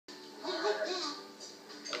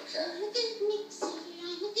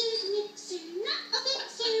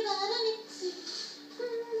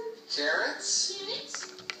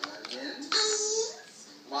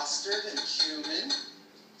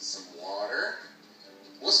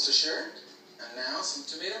Sure. And now some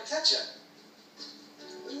tomato ketchup.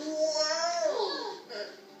 Wow!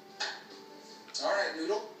 All right,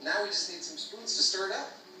 Noodle. Now we just need some spoons to stir it up.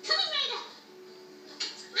 Coming right up.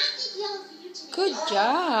 I did yellow for you today. Good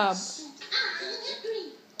job.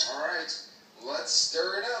 Green. All right, let's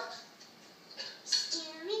stir it up.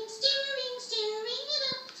 Stirring it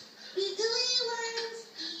up. Wiggly worms,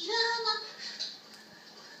 eat 'em up.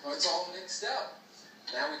 Oh, it's all mixed up.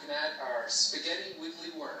 Now we can add our spaghetti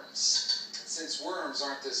wiggly worms. Since worms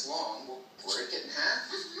aren't this long, we'll break it in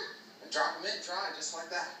half and drop them in dry just like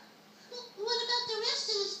that. What about the rest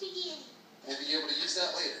of the spaghetti? We'll be able to use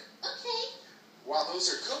that later. Okay. While those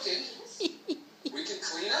are cooking, we can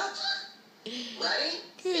clean up. Right?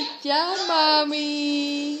 Good job, Mommy.